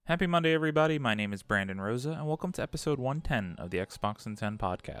Happy Monday, everybody. My name is Brandon Rosa, and welcome to episode 110 of the Xbox in 10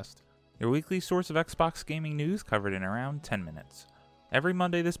 podcast, your weekly source of Xbox gaming news covered in around 10 minutes. Every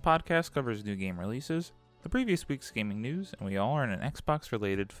Monday, this podcast covers new game releases, the previous week's gaming news, and we all learn an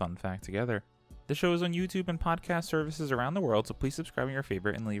Xbox-related fun fact together. The show is on YouTube and podcast services around the world, so please subscribe to your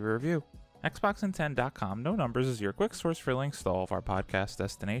favorite and leave a review. Xboxin10.com, no numbers, is your quick source for links to all of our podcast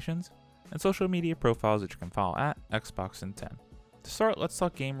destinations and social media profiles that you can follow at Xboxin10. To start, let's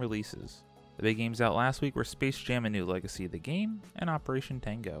talk game releases. The big games out last week were Space Jam: A New Legacy of the Game and Operation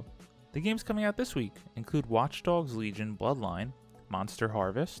Tango. The games coming out this week include Watch Dogs Legion Bloodline, Monster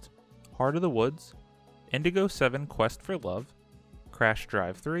Harvest, Heart of the Woods, Indigo 7 Quest for Love, Crash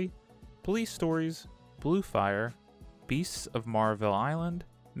Drive 3, Police Stories, Blue Fire, Beasts of Marvell Island,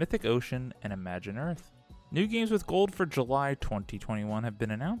 Mythic Ocean, and Imagine Earth. New games with gold for July 2021 have been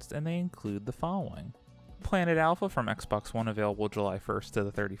announced, and they include the following: Planet Alpha from Xbox One available July 1st to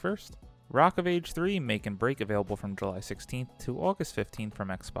the 31st. Rock of Age 3 Make and Break available from July 16th to August 15th from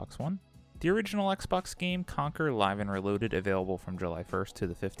Xbox One. The original Xbox game Conquer Live and Reloaded available from July 1st to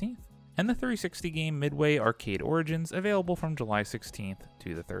the 15th. And the 360 game Midway Arcade Origins available from July 16th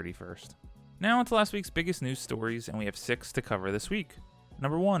to the 31st. Now onto last week's biggest news stories, and we have 6 to cover this week.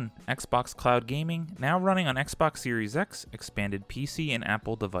 Number 1, Xbox Cloud Gaming, now running on Xbox Series X, expanded PC and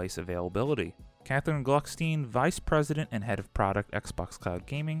Apple device availability. Catherine Gluckstein, Vice President and Head of Product Xbox Cloud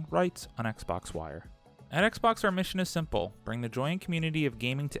Gaming, writes on Xbox Wire. At Xbox, our mission is simple: bring the joy and community of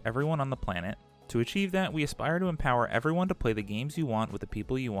gaming to everyone on the planet. To achieve that, we aspire to empower everyone to play the games you want with the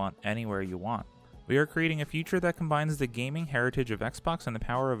people you want, anywhere you want. We are creating a future that combines the gaming heritage of Xbox and the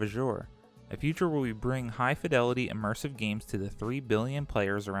power of Azure. A future where we bring high-fidelity, immersive games to the 3 billion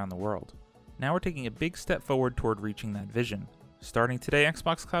players around the world. Now we're taking a big step forward toward reaching that vision. Starting today,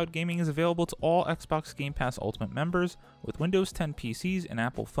 Xbox Cloud Gaming is available to all Xbox Game Pass Ultimate members with Windows 10 PCs and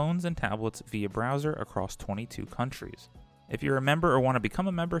Apple phones and tablets via browser across 22 countries. If you're a member or want to become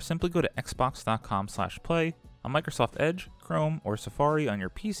a member, simply go to xbox.com/play on Microsoft Edge, Chrome, or Safari on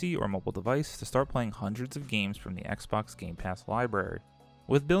your PC or mobile device to start playing hundreds of games from the Xbox Game Pass library.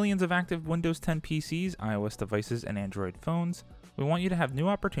 With billions of active Windows 10 PCs, iOS devices, and Android phones, we want you to have new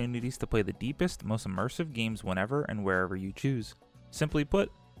opportunities to play the deepest, most immersive games whenever and wherever you choose. Simply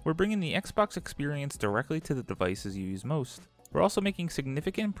put, we're bringing the Xbox experience directly to the devices you use most. We're also making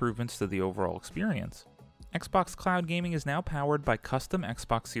significant improvements to the overall experience. Xbox Cloud Gaming is now powered by custom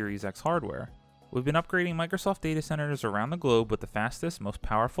Xbox Series X hardware. We've been upgrading Microsoft data centers around the globe with the fastest, most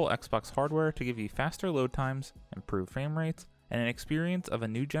powerful Xbox hardware to give you faster load times, improved frame rates, and an experience of a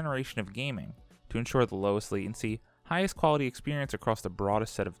new generation of gaming. To ensure the lowest latency, highest quality experience across the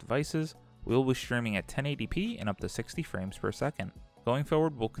broadest set of devices, we will be streaming at 1080p and up to 60 frames per second. Going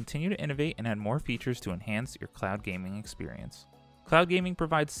forward, we'll continue to innovate and add more features to enhance your cloud gaming experience. Cloud gaming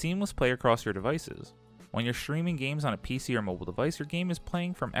provides seamless play across your devices. When you're streaming games on a PC or mobile device, your game is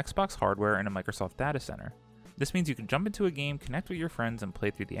playing from Xbox hardware in a Microsoft data center. This means you can jump into a game, connect with your friends, and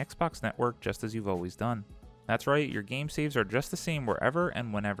play through the Xbox network just as you've always done. That's right, your game saves are just the same wherever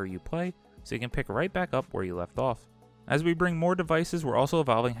and whenever you play, so you can pick right back up where you left off. As we bring more devices, we're also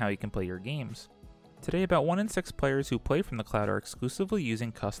evolving how you can play your games. Today, about 1 in 6 players who play from the cloud are exclusively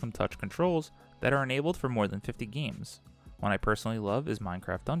using custom touch controls that are enabled for more than 50 games. One I personally love is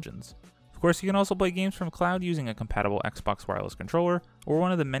Minecraft Dungeons. Of course, you can also play games from cloud using a compatible Xbox wireless controller or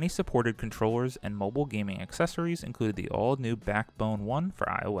one of the many supported controllers and mobile gaming accessories, including the all-new Backbone 1 for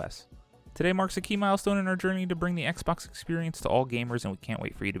iOS. Today marks a key milestone in our journey to bring the Xbox experience to all gamers, and we can't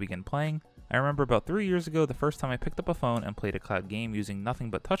wait for you to begin playing. I remember about 3 years ago, the first time I picked up a phone and played a cloud game using nothing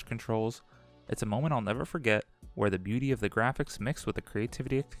but touch controls. It's a moment I'll never forget, where the beauty of the graphics mixed with the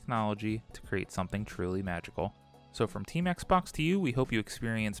creativity of technology to create something truly magical. So from Team Xbox to you, we hope you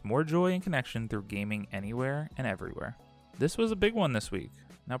experience more joy and connection through gaming anywhere and everywhere. This was a big one this week.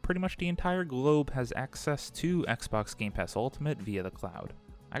 Now pretty much the entire globe has access to Xbox Game Pass Ultimate via the cloud.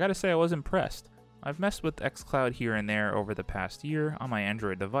 I gotta say I was impressed. I've messed with xCloud here and there over the past year on my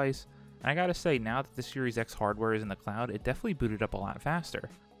Android device, and I gotta say now that the Series X hardware is in the cloud, it definitely booted up a lot faster.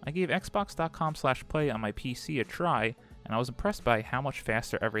 I gave xbox.com/play on my PC a try, and I was impressed by how much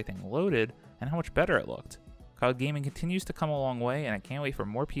faster everything loaded and how much better it looked. Cloud gaming continues to come a long way, and I can't wait for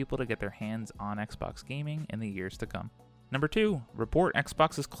more people to get their hands on Xbox gaming in the years to come. Number 2, report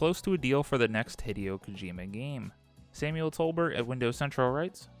Xbox is close to a deal for the next Hideo Kojima game. Samuel Tolbert at Windows Central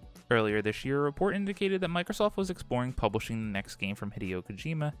writes, earlier this year, a report indicated that Microsoft was exploring publishing the next game from Hideo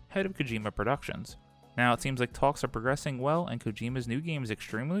Kojima, head of Kojima Productions. Now it seems like talks are progressing well, and Kojima's new game is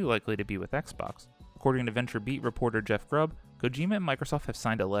extremely likely to be with Xbox. According to VentureBeat reporter Jeff Grubb, Kojima and Microsoft have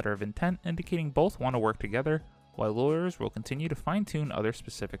signed a letter of intent indicating both want to work together, while lawyers will continue to fine-tune other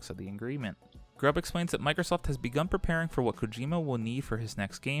specifics of the agreement. Grubb explains that Microsoft has begun preparing for what Kojima will need for his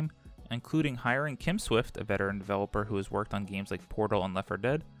next game, including hiring Kim Swift, a veteran developer who has worked on games like Portal and Left 4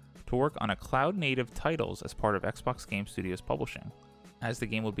 Dead, to work on a cloud-native titles as part of Xbox Game Studios publishing. As the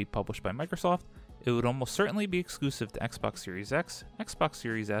game would be published by Microsoft, it would almost certainly be exclusive to Xbox Series X, Xbox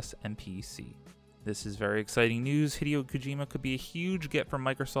Series S, and PC. This is very exciting news. Hideo Kojima could be a huge get from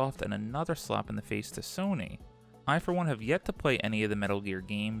Microsoft and another slap in the face to Sony. I for one have yet to play any of the Metal Gear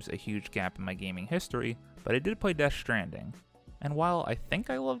games, a huge gap in my gaming history, but I did play Death Stranding. And while I think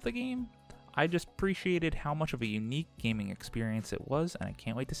I loved the game, I just appreciated how much of a unique gaming experience it was, and I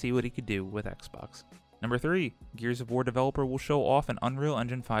can't wait to see what he could do with Xbox. Number 3, Gears of War developer will show off an Unreal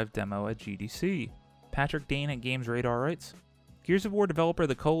Engine 5 demo at GDC. Patrick Dane at Games Radar writes, Gears of War developer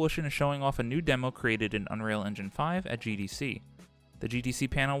The Coalition is showing off a new demo created in Unreal Engine 5 at GDC. The GDC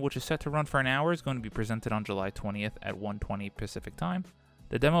panel, which is set to run for an hour, is going to be presented on July 20th at 1:20 Pacific Time.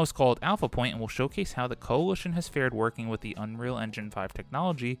 The demo is called Alpha Point and will showcase how the Coalition has fared working with the Unreal Engine 5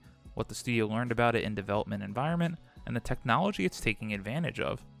 technology, what the studio learned about it in development environment, and the technology it's taking advantage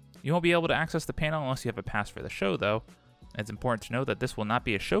of. You won't be able to access the panel unless you have a pass for the show, though. It's important to note that this will not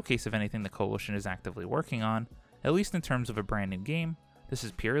be a showcase of anything the Coalition is actively working on, at least in terms of a brand new game. This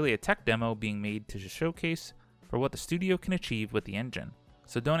is purely a tech demo being made to showcase for what the studio can achieve with the engine,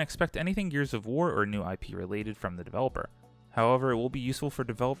 so don't expect anything Gears of War or new IP related from the developer. However, it will be useful for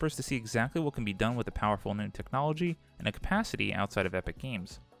developers to see exactly what can be done with the powerful new technology and a capacity outside of Epic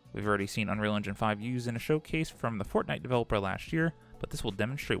Games. We've already seen Unreal Engine 5 used in a showcase from the Fortnite developer last year, but this will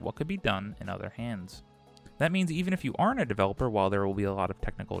demonstrate what could be done in other hands. That means even if you aren't a developer, while there will be a lot of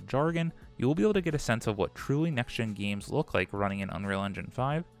technical jargon, you will be able to get a sense of what truly next-gen games look like running in Unreal Engine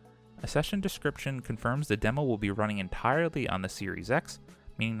 5. A session description confirms the demo will be running entirely on the Series X,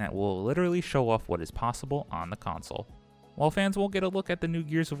 meaning that we'll literally show off what is possible on the console. While fans won't get a look at the new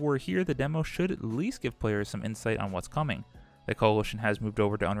Gears of War here, the demo should at least give players some insight on what's coming. The Coalition has moved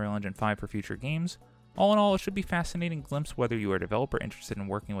over to Unreal Engine 5 for future games. All in all, it should be a fascinating glimpse whether you are a developer interested in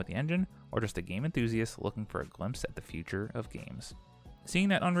working with the engine, or just a game enthusiast looking for a glimpse at the future of games. Seeing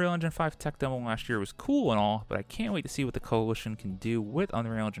that Unreal Engine 5 tech demo last year was cool and all, but I can't wait to see what the Coalition can do with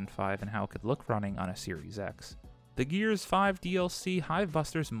Unreal Engine 5 and how it could look running on a Series X. The Gears 5 DLC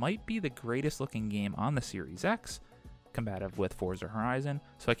Hivebusters might be the greatest looking game on the Series X, combative with Forza Horizon,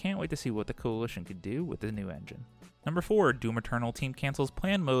 so I can't wait to see what the Coalition could do with the new engine. Number 4, Doom Eternal team cancels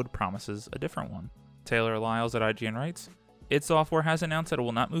planned mode, promises a different one. Taylor Lyles at IGN writes, id Software has announced that it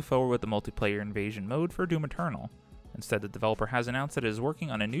will not move forward with the multiplayer invasion mode for Doom Eternal. Instead, the developer has announced that it is working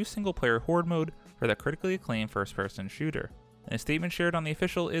on a new single-player horde mode for the critically acclaimed first-person shooter. In a statement shared on the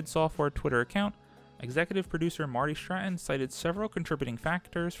official id Software Twitter account, executive producer Marty Stratton cited several contributing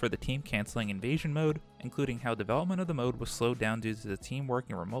factors for the team canceling invasion mode, including how development of the mode was slowed down due to the team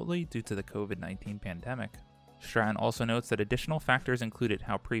working remotely due to the COVID-19 pandemic. Stratton also notes that additional factors included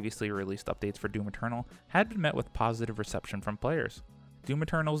how previously released updates for Doom Eternal had been met with positive reception from players. Doom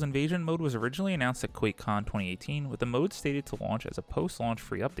Eternal's invasion mode was originally announced at QuakeCon 2018, with the mode stated to launch as a post-launch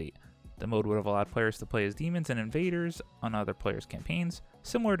free update. The mode would have allowed players to play as demons and invaders on other players' campaigns,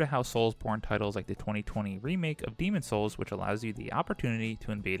 similar to how Soulsborne titles like the 2020 remake of Demon's Souls, which allows you the opportunity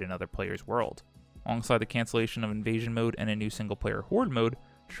to invade another player's world. Alongside the cancellation of invasion mode and a new single-player horde mode,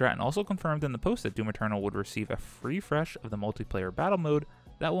 Stratton also confirmed in the post that Doom Eternal would receive a free refresh of the multiplayer battle mode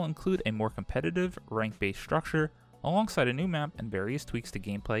that will include a more competitive, rank-based structure, alongside a new map and various tweaks to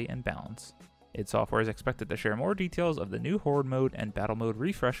gameplay and balance. id Software is expected to share more details of the new horde mode and battle mode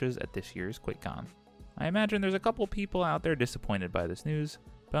refreshes at this year's QuakeCon. I imagine there's a couple people out there disappointed by this news,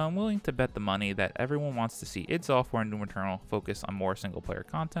 but I'm willing to bet the money that everyone wants to see id Software and Doom Eternal focus on more single-player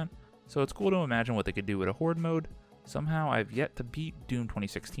content, so it's cool to imagine what they could do with a horde mode. Somehow I've yet to beat Doom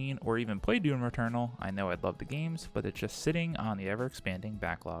 2016 or even play Doom Eternal. I know I'd love the games, but it's just sitting on the ever-expanding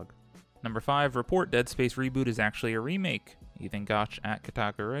backlog. Number 5, report Dead Space reboot is actually a remake. Ethan Gotch at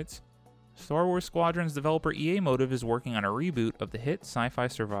Kotaku writes, Star Wars Squadrons developer EA Motive is working on a reboot of the hit sci-fi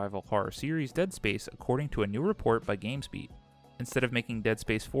survival horror series Dead Space, according to a new report by GamesBeat. Instead of making Dead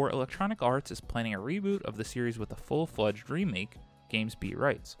Space 4, Electronic Arts is planning a reboot of the series with a full-fledged remake, GamesBeat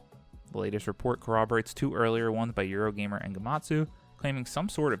writes. The latest report corroborates 2 earlier ones by Eurogamer and Gematsu, claiming some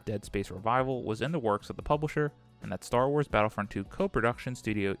sort of Dead Space revival was in the works of the publisher, and that Star Wars Battlefront 2 co-production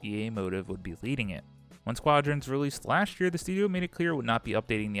studio EA Motive would be leading it. When Squadrons released last year, the studio made it clear it would not be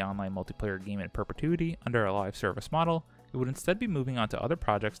updating the online multiplayer game in perpetuity under a live service model. It would instead be moving on to other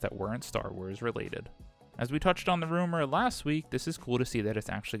projects that weren't Star Wars related. As we touched on the rumor last week, this is cool to see that it's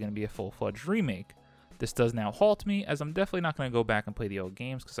actually going to be a full-fledged remake. This does now halt me, as I'm definitely not going to go back and play the old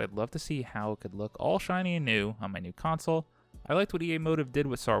games because I'd love to see how it could look all shiny and new on my new console. I liked what EA Motive did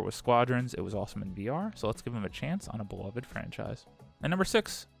with Star Wars Squadrons, it was awesome in VR, so let's give them a chance on a beloved franchise. And number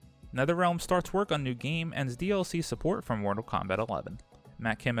 6, NetherRealm starts work on new game, ends DLC support for Mortal Kombat 11.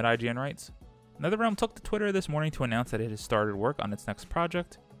 Matt Kim at IGN writes, NetherRealm took to Twitter this morning to announce that it has started work on its next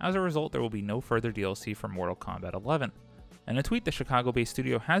project. As a result, there will be no further DLC for Mortal Kombat 11. In a tweet, the Chicago-based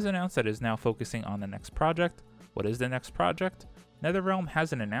studio has announced that it is now focusing on the next project. What is the next project? NetherRealm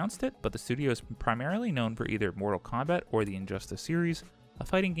hasn't announced it, but the studio is primarily known for either Mortal Kombat or the Injustice series, a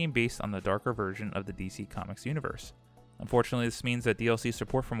fighting game based on the darker version of the DC Comics universe. Unfortunately, this means that DLC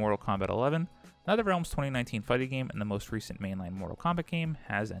support for Mortal Kombat 11, NetherRealm's 2019 fighting game and the most recent mainline Mortal Kombat game,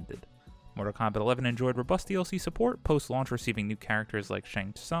 has ended. Mortal Kombat 11 enjoyed robust DLC support, post-launch receiving new characters like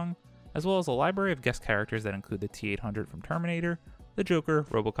Shang Tsung, as well as a library of guest characters that include the T-800 from Terminator, the Joker,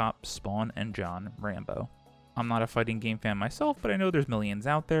 Robocop, Spawn, and John Rambo. I'm not a fighting game fan myself, but I know there's millions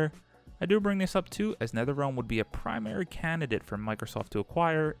out there. I do bring this up too, as NetherRealm would be a primary candidate for Microsoft to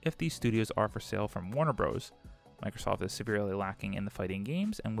acquire if these studios are for sale from Warner Bros. Microsoft is severely lacking in the fighting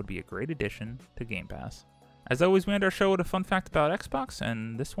games and would be a great addition to Game Pass. As always, we end our show with a fun fact about Xbox,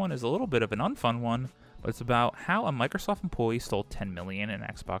 and this one is a little bit of an unfun one, but it's about how a Microsoft employee stole $10 million in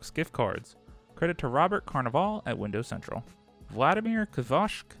Xbox gift cards. Credit to Robert Carnival at Windows Central. Vladimir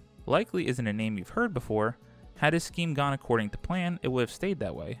Kvashk likely isn't a name you've heard before. Had his scheme gone according to plan, it would have stayed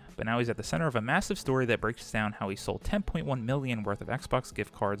that way, but now he's at the center of a massive story that breaks down how he sold $10.1 million worth of Xbox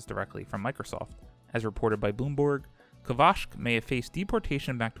gift cards directly from Microsoft. As reported by Bloomberg, Kvashk may have faced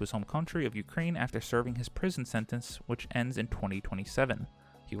deportation back to his home country of Ukraine after serving his prison sentence, which ends in 2027.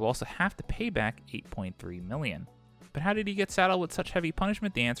 He will also have to pay back $8.3 million. But how did he get saddled with such heavy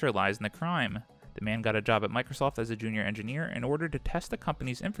punishment? The answer lies in the crime. The man got a job at Microsoft as a junior engineer in order to test the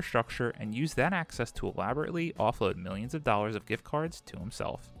company's infrastructure and use that access to elaborately offload millions of dollars of gift cards to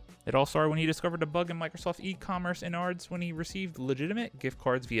himself. It all started when he discovered a bug in Microsoft e-commerce innards when he received legitimate gift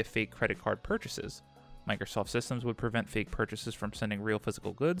cards via fake credit card purchases. Microsoft systems would prevent fake purchases from sending real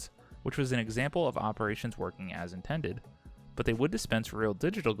physical goods, which was an example of operations working as intended. But they would dispense real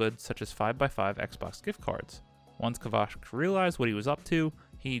digital goods such as 5x5 Xbox gift cards. Once Kvashk realized what he was up to,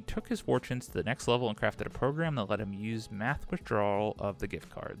 he took his fortunes to the next level and crafted a program that let him use math withdrawal of the gift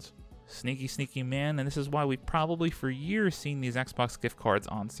cards. Sneaky man, and this is why we've probably for years seen these Xbox gift cards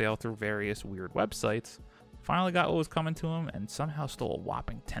on sale through various weird websites. Finally got what was coming to him and somehow stole a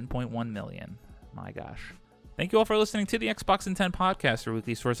whopping $10.1 million. My gosh. Thank you all for listening to the Xbox in 10 podcast, your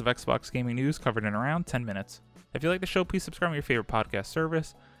weekly source of Xbox gaming news covered in around 10 minutes. If you like the show, please subscribe to your favorite podcast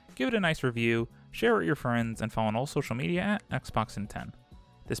service, give it a nice review, share it with your friends, and follow on all social media at Xbox in 10.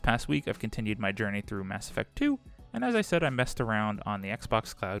 This past week, I've continued my journey through Mass Effect 2, and as I said, I messed around on the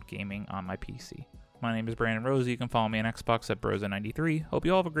Xbox Cloud gaming on my PC. My name is Brandon Rosa. You can follow me on Xbox at Brosa93. Hope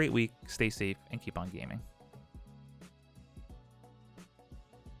you all have a great week, stay safe, and keep on gaming.